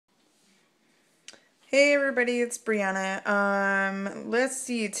Hey everybody, it's Brianna. Let's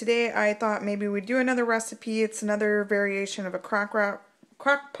see. Today I thought maybe we'd do another recipe. It's another variation of a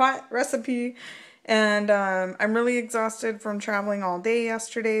crock-pot recipe. And I'm really exhausted from traveling all day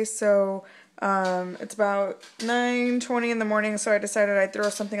yesterday, so it's about 9:20 in the morning, so I decided I'd throw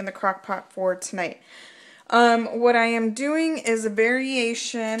something in the crock pot for tonight. What I am doing is a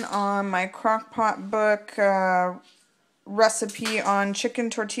variation on my crock pot book recipe on chicken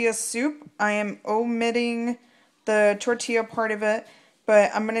tortilla soup. I am omitting the tortilla part of it, but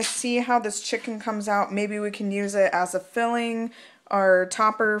I'm going to see how this chicken comes out. Maybe we can use it as a filling or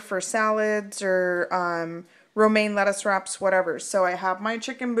topper for salads or romaine lettuce wraps, whatever. So I have my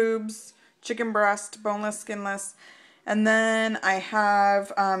chicken boobs, chicken breast, boneless, skinless, and then I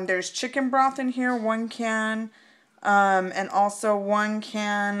have, there's chicken broth in here, 1 can, and also 1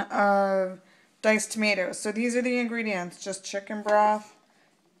 can of diced tomatoes. So these are the ingredients, just chicken broth,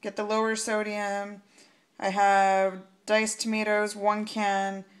 get the lower sodium. I have diced tomatoes, 1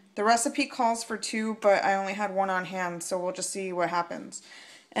 can. The recipe calls for 2, but I only had 1 on hand, so we'll just see what happens.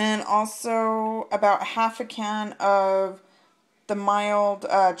 And also about half a can of the mild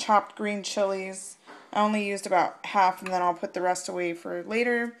chopped green chilies. I only used about half, and then I'll put the rest away for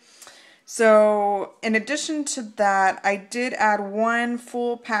later. So in addition to that, I did add 1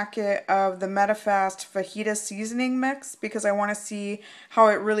 full packet of the Medifast fajita seasoning mix because I want to see how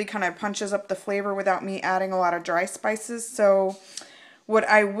it really kind of punches up the flavor without me adding a lot of dry spices. So what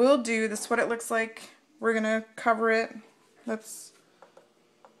I will do, this is what it looks like. We're going to cover it. Let's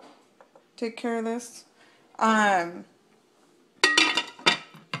take care of this.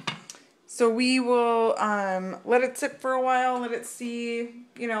 So we will let it sit for a while, let it see,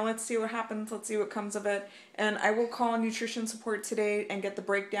 let's see what happens, let's see what comes of it. And I will call nutrition support today and get the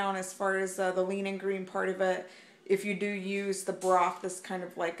breakdown as far as the lean and green part of it. If you do use the broth, this kind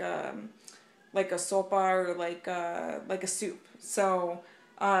of like a sopa or like a soup. So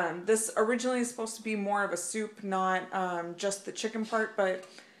this originally is supposed to be more of a soup, not just the chicken part, but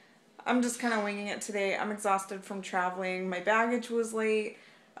I'm just kind of winging it today. I'm exhausted from traveling. My baggage was late.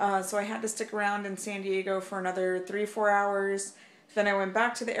 So I had to stick around in San Diego for another 3-4 hours. Then I went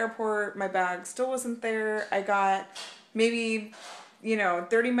back to the airport. My bag still wasn't there. I got maybe,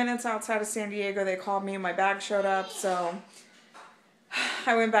 30 minutes outside of San Diego. They called me and my bag showed up. So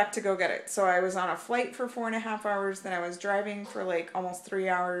I went back to go get it. So I was on a flight for 4.5 hours. Then I was driving for like almost 3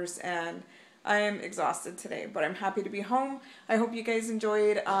 hours. And I am exhausted today, but I'm happy to be home. I hope you guys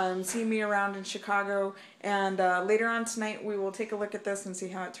enjoyed seeing me around in Chicago, and later on tonight we will take a look at this and see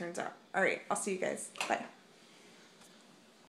how it turns out. Alright, I'll see you guys. Bye.